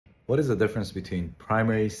What is the difference between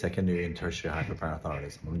primary, secondary, and tertiary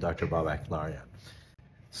hyperparathyroidism? I'm Dr. Bob Akhlarian.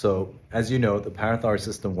 So, as you know, the parathyroid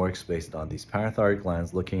system works based on these parathyroid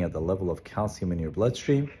glands looking at the level of calcium in your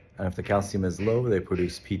bloodstream. And if the calcium is low, they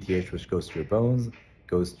produce PTH, which goes to your bones,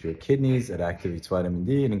 goes to your kidneys, it activates vitamin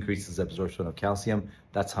D, and increases absorption of calcium.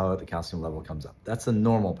 That's how the calcium level comes up. That's a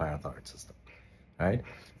normal parathyroid system, right?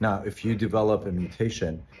 Now, if you develop a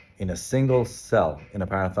mutation in a single cell in a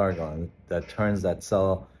parathyroid gland that turns that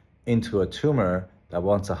cell into a tumor that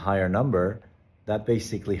wants a higher number, that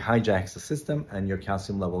basically hijacks the system and your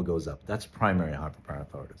calcium level goes up. That's primary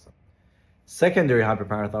hyperparathyroidism. Secondary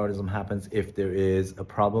hyperparathyroidism happens if there is a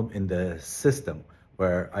problem in the system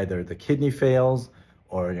where either the kidney fails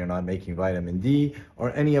or you're not making vitamin D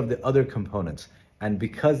or any of the other components. And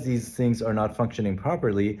because these things are not functioning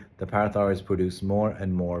properly, the parathyroids produce more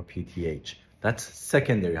and more PTH. That's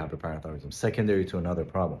secondary hyperparathyroidism, secondary to another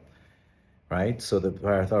problem, right? So the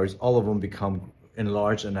parathyroids, all of them become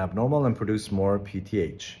enlarged and abnormal and produce more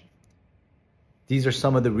PTH. These are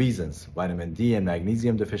some of the reasons: vitamin D and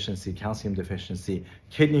magnesium deficiency, calcium deficiency,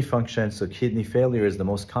 kidney function. So kidney failure is the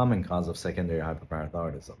most common cause of secondary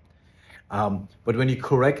hyperparathyroidism. But when you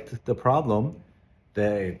correct the problem,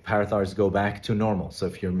 the parathyroids go back to normal. So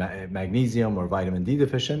if you're magnesium or vitamin D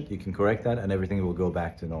deficient, you can correct that and everything will go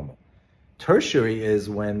back to normal. Tertiary is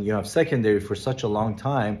when you have secondary for such a long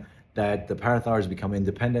time that the parathyroids become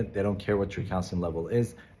independent. They don't care what your calcium level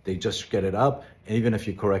is. They just get it up. And even if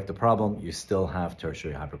you correct the problem, you still have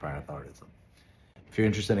tertiary hyperparathyroidism. If you're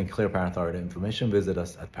interested in clear parathyroid information, visit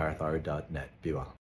us at parathyroid.net. Be well.